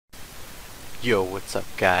Yo, what's up,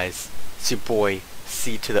 guys? It's your boy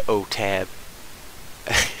C to the O tab.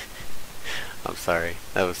 I'm sorry,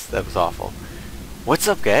 that was awful. What's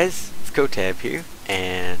up, guys? It's Tab here,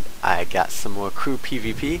 and I got some more crew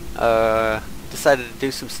PvP. Decided to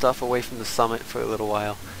do some stuff away from the summit for a little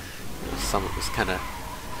while. The summit was kind of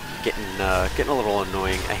getting a little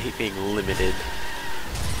annoying. I hate being limited.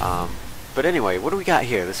 But anyway, what do we got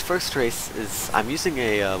here? This first race is I'm using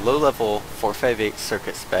a low-level 458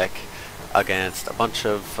 circuit spec against a bunch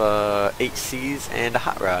of HCs and a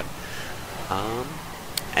hot rod.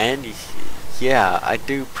 And yeah, I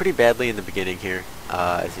do pretty badly in the beginning here,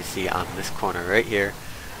 as you see on this corner right here.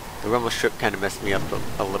 The rumble strip kind of messed me up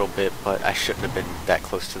a little bit, but I shouldn't have been that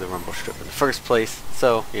close to the rumble strip in the first place,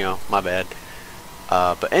 so, you know, my bad.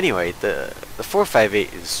 But anyway, the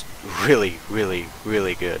 458 is really, really,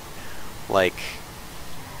 really good. Like,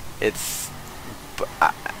 it's...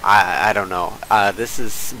 I don't know. This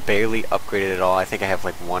is barely upgraded at all. I think I have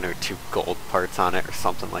like 1 or 2 gold parts on it or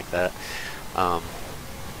something like that.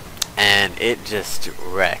 And it just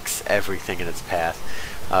wrecks everything in its path.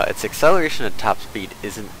 Its acceleration at top speed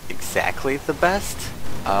isn't exactly the best,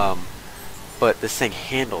 but this thing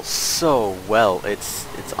handles so well.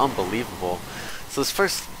 It's unbelievable. So this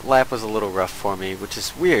first lap was a little rough for me, which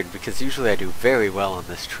is weird because usually I do very well on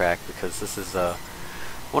this track because this is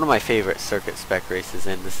one of my favorite circuit spec races,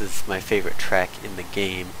 and this is my favorite track in the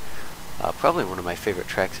game. Probably one of my favorite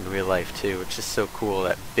tracks in real life too. It's just so cool,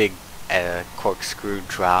 that big corkscrew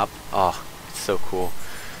drop. Oh, it's so cool.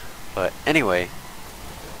 But anyway,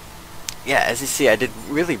 yeah, as you see, I did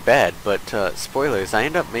really bad, but spoilers, I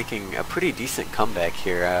end up making a pretty decent comeback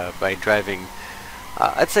here by driving,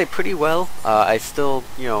 I'd say pretty well. I still,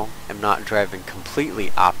 you know, am not driving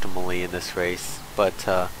completely optimally in this race, but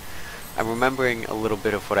I'm remembering a little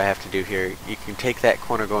bit of what I have to do here. You can take that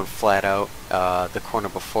corner going flat out. The corner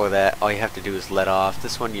before that, all you have to do is let off.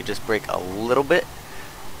 This one you just brake a little bit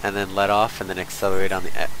and then let off and then accelerate on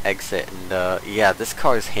the exit. And yeah, this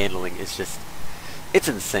car's handling is just, it's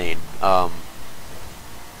insane.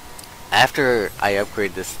 After I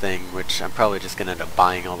upgrade this thing, which I'm probably just going to end up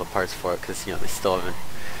buying all the parts for it because, you know, they still haven't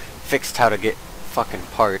fixed how to get fucking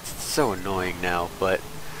parts. It's so annoying now, but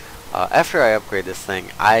after I upgrade this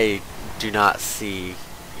thing, I do not see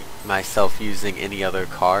myself using any other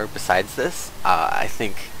car besides this. I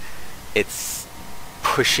think it's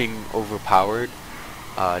pushing overpowered.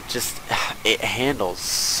 Just it handles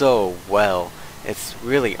so well. It's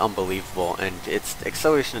really unbelievable, and its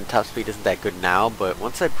acceleration and top speed isn't that good now, but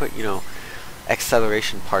once I put, you know,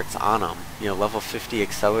 acceleration parts on them, you know, level 50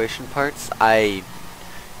 acceleration parts, I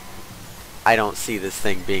don't see this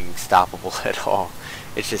thing being stoppable at all.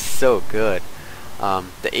 It's just so good.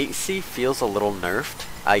 The 8C feels a little nerfed.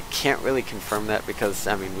 I can't really confirm that because,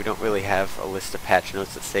 I mean, we don't really have a list of patch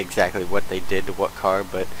notes that say exactly what they did to what car,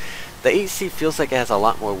 but the 8C feels like it has a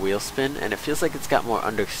lot more wheel spin, and it feels like it's got more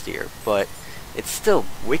understeer, but it's still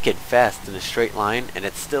wicked fast in a straight line, and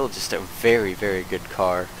it's still just a very, very good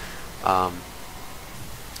car.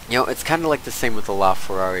 You know, it's kind of like the same with the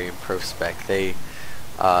LaFerrari and Perf spec. They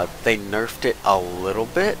nerfed it a little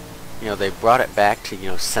bit. You know, they brought it back to, you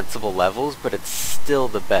know, sensible levels, but it's still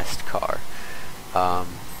the best car.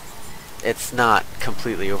 It's not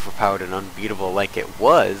completely overpowered and unbeatable like it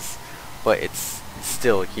was, but it's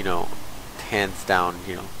still, you know, hands down,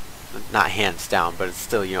 you know, not hands down, but it's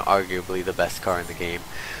still, you know, arguably the best car in the game.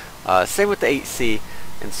 Same with the 8C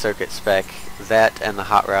and circuit spec. That and the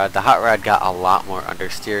hot rod. The hot rod got a lot more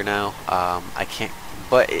understeer now. I can't,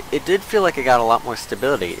 but it did feel like it got a lot more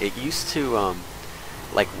stability. It used to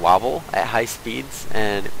like wobble at high speeds,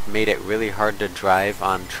 and it made it really hard to drive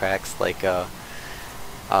on tracks like the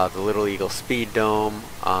Little Eagle Speed Dome,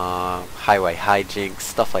 Highway Hijinks,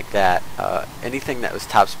 stuff like that. Anything that was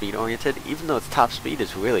top speed oriented, even though its top speed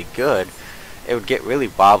is really good, it would get really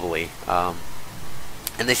wobbly.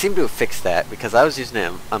 And they seem to have fixed that because I was using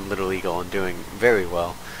it on Little Eagle and doing very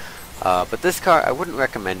well. But this car, I wouldn't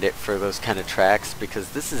recommend it for those kind of tracks because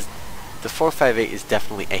the 458 is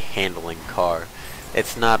definitely a handling car.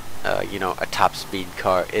 It's not, you know, a top speed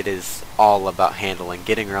car. It is all about handling,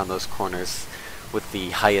 getting around those corners with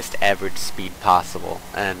the highest average speed possible,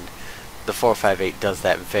 and the 458 does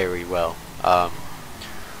that very well.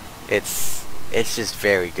 It's just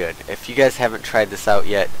very good. If you guys haven't tried this out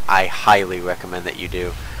yet, I highly recommend that you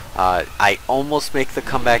do. I almost make the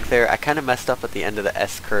comeback there. I kind of messed up at the end of the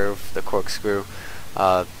S curve, the corkscrew.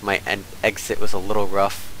 My exit was a little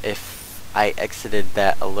rough. If I exited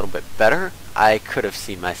that a little bit better, I could have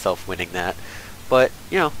seen myself winning that, but,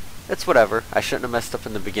 you know, it's whatever. I shouldn't have messed up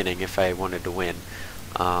in the beginning if I wanted to win.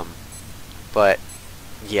 But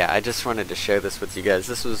yeah, I just wanted to share this with you guys.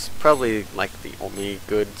 This was probably like the only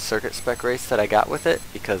good circuit spec race that I got with it,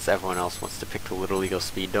 because everyone else wants to pick the Little Eagle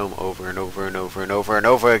Speed Dome over and over and over and over and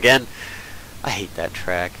over again. I hate that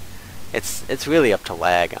track. It's really up to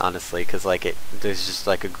lag, honestly, because like there's just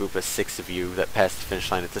like a group of 6 of you that pass the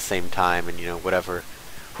finish line at the same time, and you know,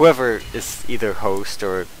 whoever is either host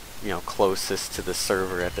or, you know, closest to the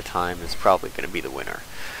server at the time is probably going to be the winner.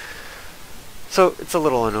 So it's a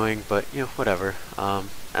little annoying, but you know, whatever. And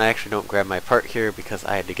I actually don't grab my part here because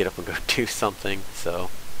I had to get up and go do something. So,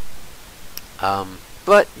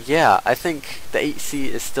 but yeah, I think the 8C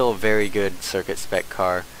is still a very good circuit spec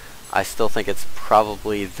car. I still think it's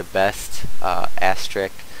probably the best.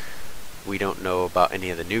 Asterisk. We don't know about any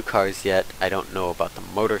of the new cars yet. I don't know about the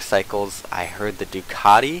motorcycles. I heard the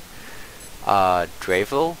Ducati,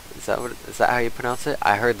 Dreville, is that how you pronounce it?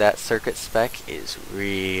 I heard that circuit spec is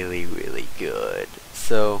really, really good.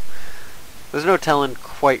 So there's no telling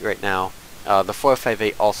quite right now. The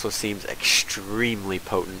 458 also seems extremely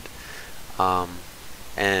potent.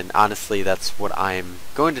 And honestly, that's what I'm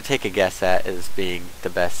going to take a guess at as being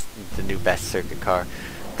the new best circuit car.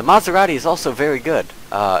 The Maserati is also very good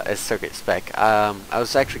as circuit spec. I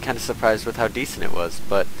was actually kind of surprised with how decent it was.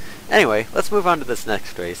 But anyway, let's move on to this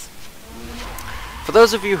next race. For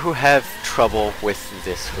those of you who have trouble with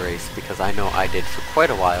this race, because I know I did for quite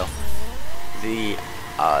a while, the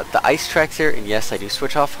ice tracks here, and yes, I do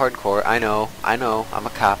switch off hardcore. I know, I'm a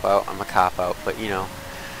cop-out, but you know,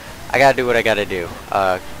 I gotta do what I gotta do.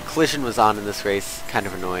 Collision was on in this race, kind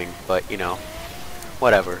of annoying, but you know,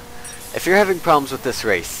 whatever. If you're having problems with this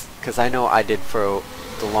race, because I know I did for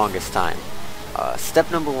the longest time,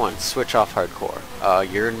 step number 1, switch off hardcore.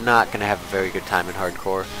 You're not going to have a very good time in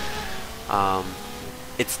hardcore.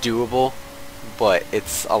 It's doable, but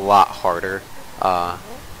it's a lot harder.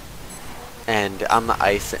 And on the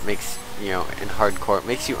ice, it makes, you know, in hardcore, it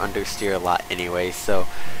makes you understeer a lot anyway, so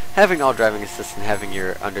having all driving assist and having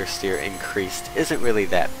your understeer increased isn't really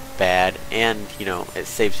that bad, and, you know, it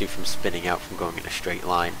saves you from spinning out from going in a straight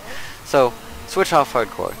line. So, switch off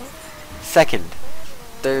hardcore. Second,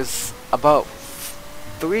 there's about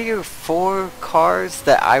 3 or 4 cars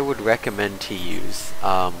that I would recommend to use.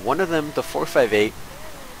 One of them, the 458,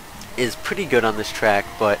 is pretty good on this track,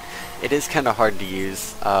 but it is kind of hard to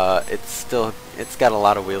use. It's got a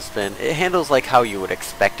lot of wheel spin. It handles like how you would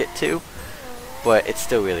expect it to, but it's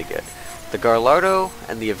still really good. The Gallardo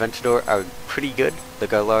and the Aventador are pretty good. The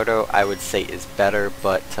Gallardo, I would say, is better,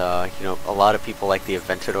 but you know, a lot of people like the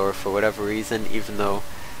Aventador for whatever reason, even though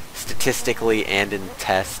statistically and in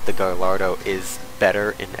tests the Gallardo is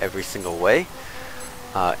better in every single way,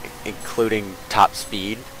 including top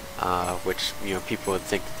speed, which, you know, people would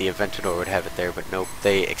think that the Aventador would have it there, but nope,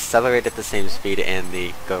 they accelerate at the same speed, and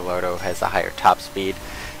the Gallardo has a higher top speed.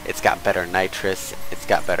 It's got better nitrous, it's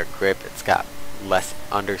got better grip, it's got less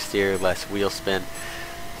understeer, less wheel spin.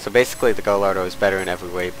 So basically the Gallardo is better in every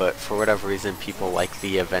way, but for whatever reason people like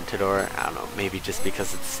the Aventador. I don't know, maybe just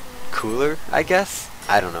because it's cooler, I guess?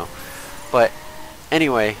 I don't know. But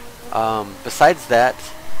anyway, besides that,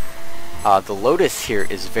 the Lotus here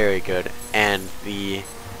is very good, and the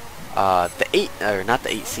 4C,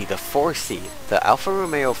 the Alfa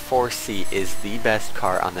Romeo 4C is the best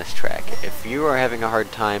car on this track. If you are having a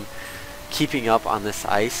hard time keeping up on this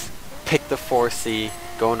ice, pick the 4C,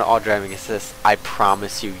 go into all driving assist. I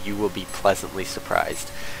promise you, you will be pleasantly surprised.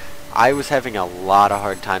 I was having a lot of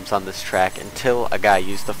hard times on this track until a guy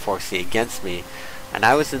used the 4C against me, and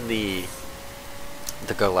I was in the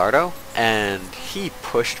Gallardo, and he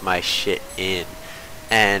pushed my shit in.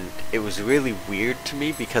 And it was really weird to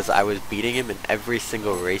me because I was beating him in every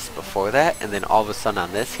single race before that, and then all of a sudden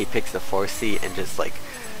on this, he picks the 4C and just like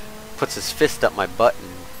puts his fist up my butt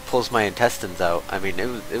and pulls my intestines out. I mean,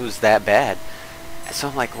 it was that bad. So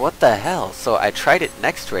I'm like, what the hell? So I tried it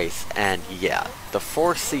next race, and yeah, the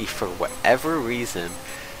 4C, for whatever reason,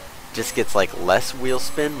 just gets like less wheel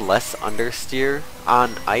spin, less understeer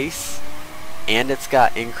on ice, and it's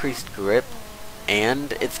got increased grip,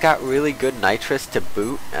 and it's got really good nitrous to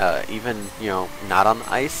boot, even, you know, not on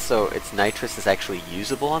the ice. So its nitrous is actually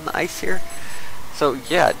usable on the ice here. So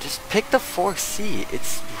yeah, just pick the 4C.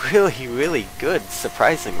 It's really, really good,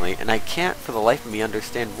 surprisingly, and I can't for the life of me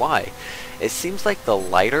understand why. It seems like the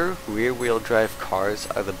lighter rear-wheel drive cars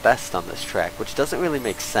are the best on this track, which doesn't really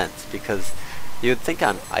make sense, because you would think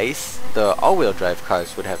on ice the all-wheel drive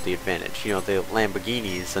cars would have the advantage. You know, the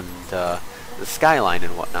Lamborghinis and the Skyline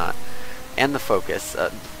and whatnot, and the Focus,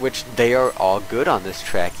 which they are all good on this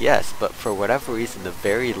track, yes, but for whatever reason the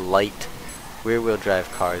very light rear-wheel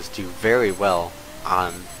drive cars do very well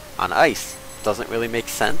on ice. Doesn't really make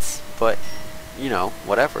sense, but you know,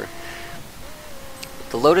 whatever.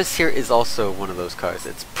 The Lotus here is also one of those cars.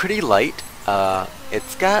 It's pretty light.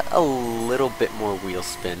 It's got a little bit more wheel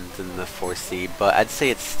spin than the 4C, but I'd say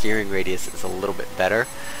its steering radius is a little bit better.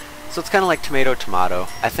 So it's kind of like tomato tomato.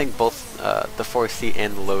 I think both the 4C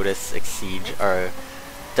and the Lotus Exige are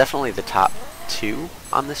definitely the top two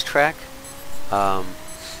on this track. But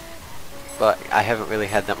I haven't really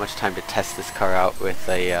had that much time to test this car out with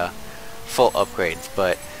a full upgrades.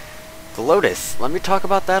 But the Lotus, let me talk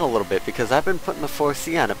about that a little bit, because I've been putting the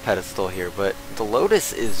 4C on a pedestal here, but the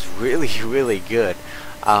Lotus is really, really good.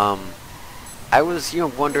 I was,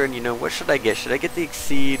 wondering, what should I get? Should I get the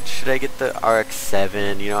Exige? Should I get the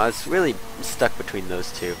RX-7? I was really stuck between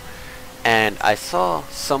those two. And I saw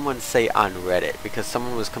someone say on Reddit, because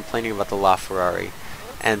someone was complaining about the LaFerrari,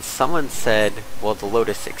 and someone said, well, the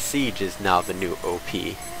Lotus Exige is now the new OP.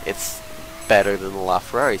 It's better than the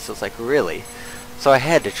LaFerrari, so it's like, really? So I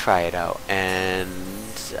had to try it out, and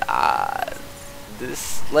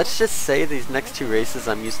let's just say these next two races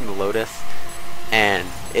I'm using the Lotus, and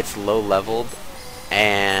it's low leveled,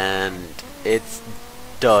 and it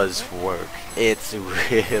does work. It's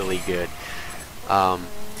really good.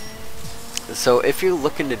 So if you're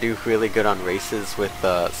looking to do really good on races with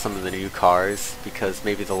some of the new cars, because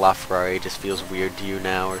maybe the LaFerrari just feels weird to you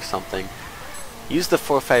now or something, use the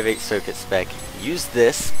 458 circuit spec, use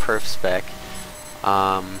this Perf spec,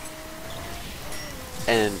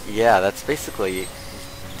 and yeah, that's basically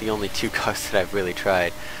the only two cars that I've really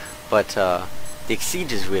tried. But the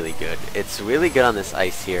Exige is really good. It's really good on this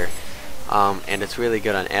ice here, and it's really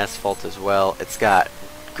good on asphalt as well. It's got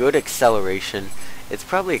good acceleration. It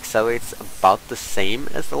probably accelerates about the same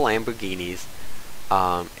as the Lamborghinis.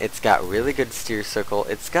 It's got really good steer circle.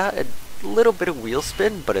 It's got a little bit of wheel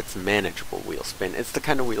spin, but it's manageable wheel spin. It's the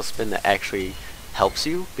kind of wheel spin that actually helps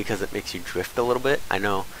you, because it makes you drift a little bit. I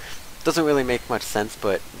know it doesn't really make much sense,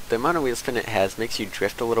 but the amount of wheel spin it has makes you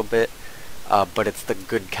drift a little bit, but it's the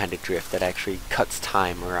good kind of drift that actually cuts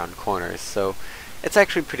time around corners, so it's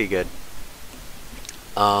actually pretty good.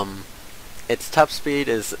 Its top speed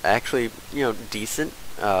is actually, decent.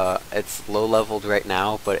 It's low leveled right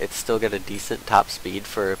now, but it's still got a decent top speed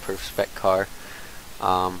for a Perf spec car.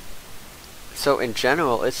 So in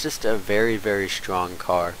general, it's just a very, very strong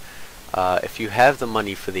car. If you have the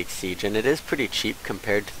money for the Exige, and it is pretty cheap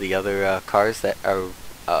compared to the other cars that are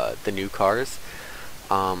the new cars,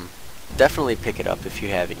 definitely pick it up if you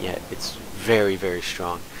haven't yet. It's very, very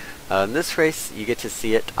strong. In this race, you get to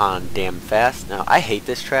see it on Damn Fast. Now, I hate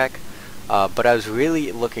this track, but I was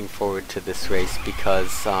really looking forward to this race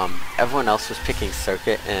because everyone else was picking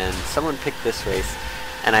Circuit, and someone picked this race,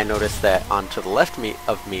 and I noticed that on to the left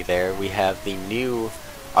of me there, we have the new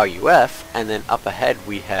RUF, and then up ahead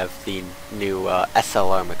we have the new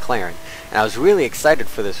SLR McLaren. And I was really excited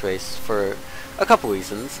for this race for a couple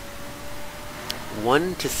reasons.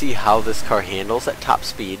 One, to see how this car handles at top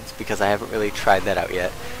speeds, because I haven't really tried that out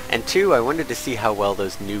yet. And two, I wanted to see how well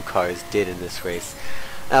those new cars did in this race.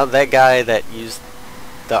 Now, that guy that used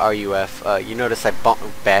the RUF, you notice I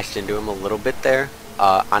bashed into him a little bit there.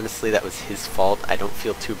 Honestly, that was his fault. I don't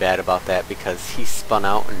feel too bad about that because he spun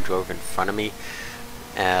out and drove in front of me.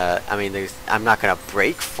 I mean, I'm not going to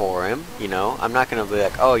brake for him, I'm not going to be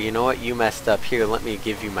like, oh, you know what, you messed up here, let me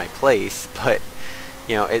give you my place. But,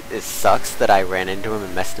 it sucks that I ran into him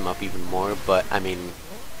and messed him up even more, but, I mean,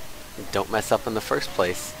 don't mess up in the first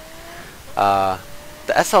place.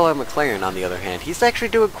 The SLR McLaren, on the other hand, he's actually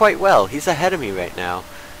doing quite well. He's ahead of me right now.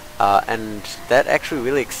 And that actually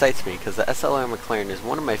really excites me, because the SLR McLaren is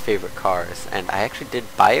one of my favorite cars, and I actually did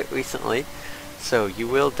buy it recently. So you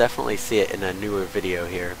will definitely see it in a newer video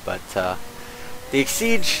here, but the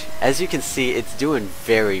Exige, as you can see, it's doing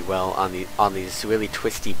very well on these really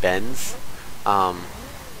twisty bends.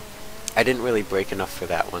 I didn't really brake enough for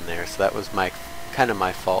that one there, so that was kind of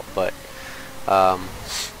my fault, but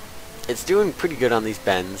it's doing pretty good on these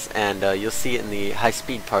bends, and you'll see it in the high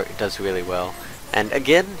speed part. It does really well. And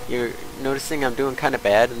again, you're noticing I'm doing kind of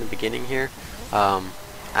bad in the beginning here.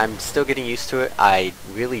 I'm still getting used to it. I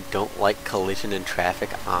really don't like collision in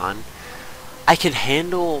traffic on. I can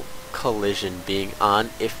handle collision being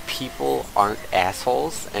on if people aren't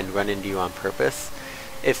assholes and run into you on purpose.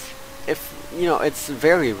 If it's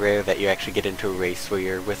very rare that you actually get into a race where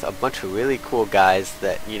you're with a bunch of really cool guys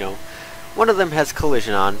that, one of them has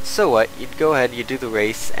collision on, so what? You'd go ahead, you do the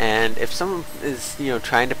race, and if someone is,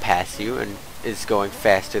 trying to pass you and is going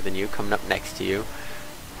faster than you, coming up next to you,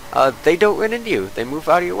 they don't run into you. They move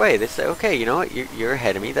out of your way. They say, okay, you know what, you're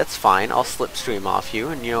ahead of me, that's fine, I'll slipstream off you,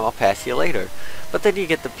 and I'll pass you later. But then you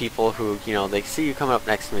get the people who, they see you coming up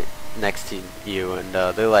next to you, and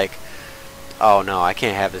they're like, oh no, I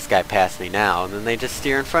can't have this guy pass me now, and then they just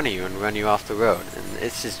steer in front of you and run you off the road, and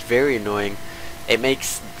it's just very annoying. It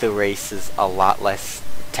makes the races a lot less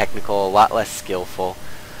technical, a lot less skillful,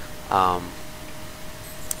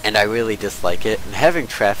 and I really dislike it. And having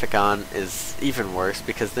traffic on is even worse,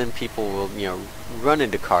 because then people will, run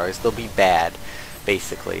into cars. They'll be bad,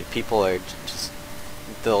 basically. People are just,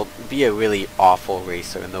 they'll be a really awful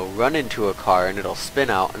racer, and they'll run into a car and it'll spin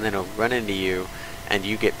out, and then it'll run into you, and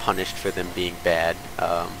you get punished for them being bad.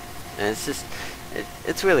 And it's just,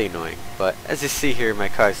 it's really annoying. But as you see here, my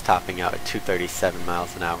car is topping out at 237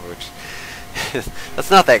 miles an hour, which that's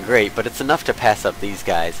not that great, but it's enough to pass up these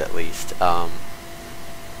guys at least.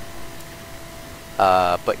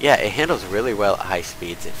 But yeah, it handles really well at high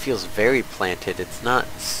speeds. It feels very planted. It's not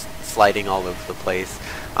sliding all over the place.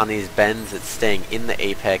 On these bends, it's staying in the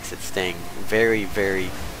apex. It's staying very,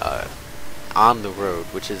 very on the road,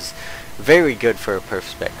 which is very good for a perf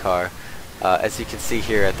spec car. As you can see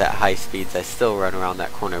here at that high speeds, I still run around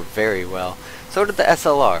that corner very well. So did the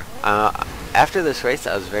SLR. After this race,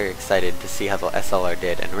 I was very excited to see how the SLR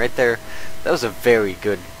did, and right there, that was a very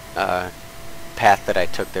good path that I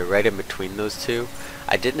took there, right in between those two.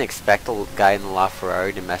 I didn't expect the guy in the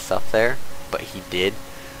LaFerrari to mess up there, but he did.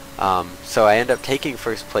 So I end up taking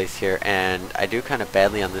first place here, and I do kind of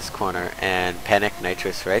badly on this corner and panic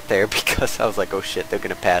nitrous right there, because I was like, oh shit, they're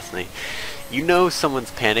gonna pass me. You know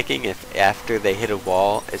someone's panicking if after they hit a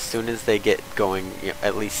wall, as soon as they get going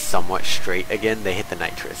at least somewhat straight again, they hit the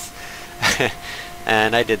nitrous.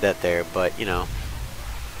 And I did that there, but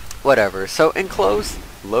whatever. So in close,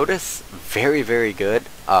 Lotus, very, very good.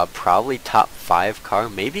 Probably top 5 car,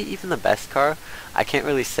 maybe even the best car. I can't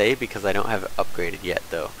really say because I don't have it upgraded yet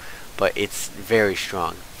though, but it's very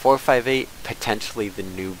strong. 458, potentially the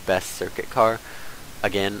new best circuit car.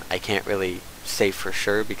 Again, I can't really say for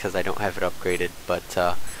sure because I don't have it upgraded,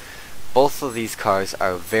 but both of these cars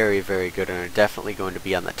are very, very good and are definitely going to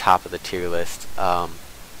be on the top of the tier list.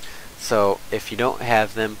 So if you don't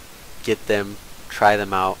have them, get them, try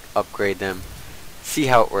them out, upgrade them, see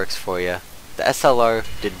how it works for you. The SLR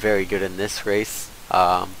did very good in this race,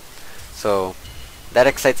 so that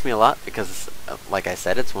excites me a lot because, like I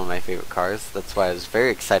said, it's one of my favorite cars. That's why I was very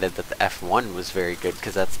excited that the F1 was very good,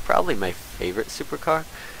 because that's probably my favorite supercar.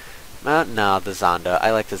 No, the Zonda. I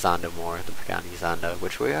like the Zonda more, the Pagani Zonda,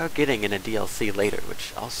 which we are getting in a DLC later,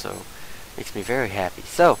 which also makes me very happy.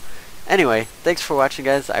 So, anyway, thanks for watching,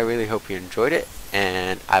 guys. I really hope you enjoyed it,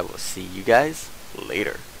 and I will see you guys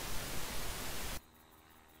later.